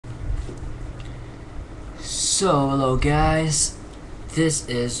So hello guys, this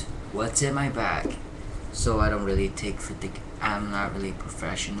is what's in my bag. So I don't really take I'm not really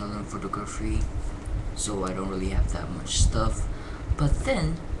professional in photography, so I don't really have that much stuff, but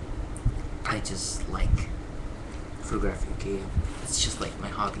then I just like photography. Okay, it's just like my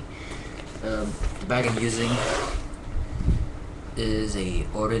hobby. The bag I'm using is a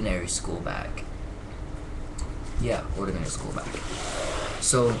ordinary school bag. Yeah, ordinary school bag.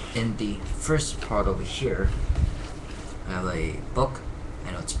 So in the first part over here, I have a book.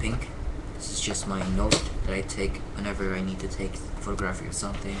 I know it's pink. This is just my note that I take whenever I need to take photography or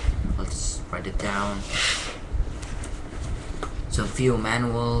something. I'll just write it down. Some few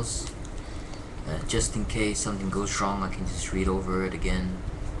manuals, just in case something goes wrong, I can just read over it again.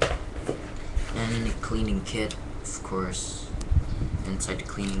 And a cleaning kit, of course. Inside the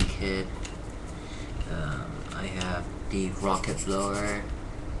cleaning kit, I have the rocket blower,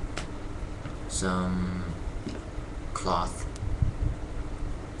 some cloth,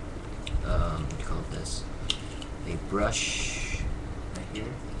 what do you call this, a brush right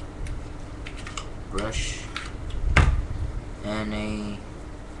here, brush, and a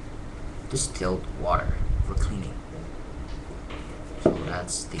distilled water for cleaning. So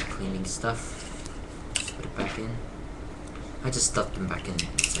that's the cleaning stuff. Just put it back in. I just stuffed them back in.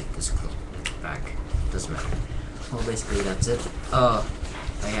 It's like this bag. Doesn't matter. Well, basically that's it. I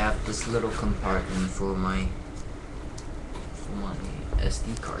have this little compartment for my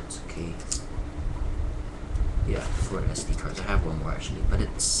SD cards. Okay. Yeah, for SD cards. I have one more actually, but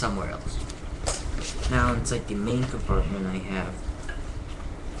it's somewhere else. Now inside the main compartment, I have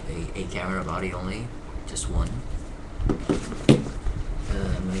a camera body only, just one.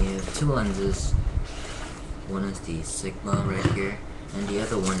 I have two lenses. One is the Sigma right here, and the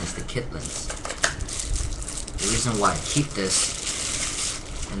other one is the kit lens. The reason why I keep this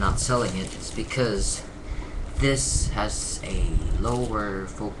and not selling it is because this has a lower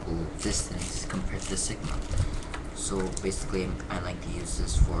focal distance compared to Sigma. So basically, I like to use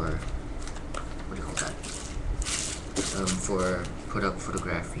this for, what do you call that? For product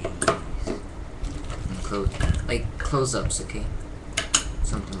photography and like close-ups, okay?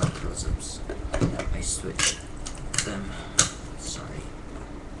 Something like close-ups. I switched them. Sorry.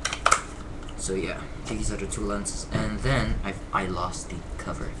 So yeah, these are the two lenses, and then I lost the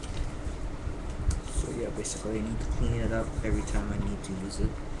cover. So yeah, basically I need to clean it up every time I need to use it.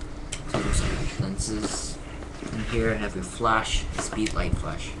 So those are the lenses. And here I have a flash, a speed light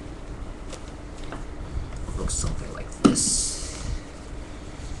flash. It looks something like this.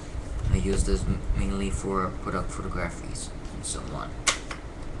 I use this mainly for product photographies and so on.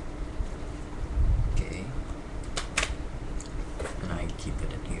 Okay. And I keep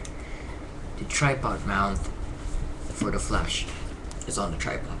it in here. The tripod mount for the flash is on the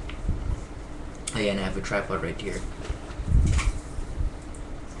tripod. Oh yeah, and I have a tripod right here.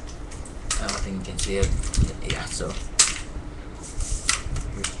 I don't think you can see it. Yeah, so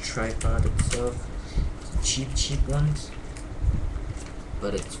here's the tripod itself. It's cheap ones,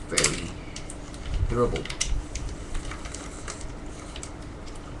 but it's very durable.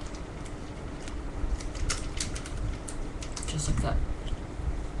 Just like that.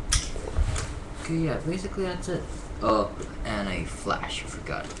 Okay, yeah, basically that's it. Oh, and a flash, I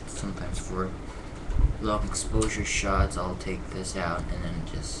forgot. Sometimes for long exposure shots, I'll take this out and then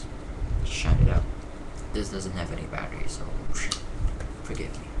just shine it out. This doesn't have any battery, so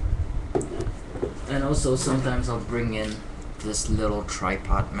forgive me. And also sometimes I'll bring in this little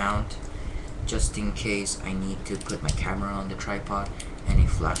tripod mount just in case I need to put my camera on the tripod and a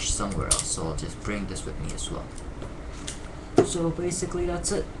flash somewhere else, so I'll just bring this with me as well. So basically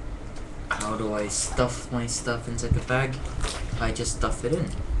that's it. How do I stuff my stuff inside the bag? I just stuff it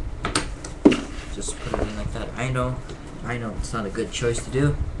in. Just put it in like that. I know it's not a good choice to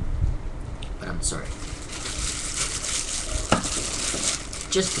do, but I'm sorry.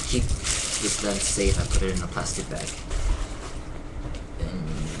 Just to keep this lens safe, I put it in a plastic bag. And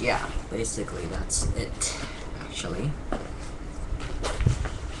yeah, basically that's it, actually.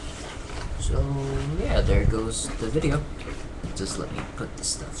 So yeah, there goes the video. Just let me put the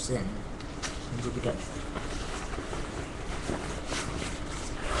stuffs in and we'll be done.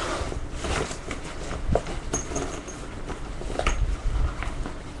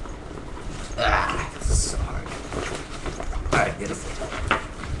 This is so hard. Alright, beautiful.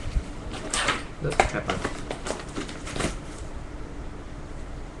 Look, tripod.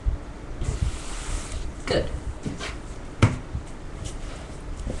 Good.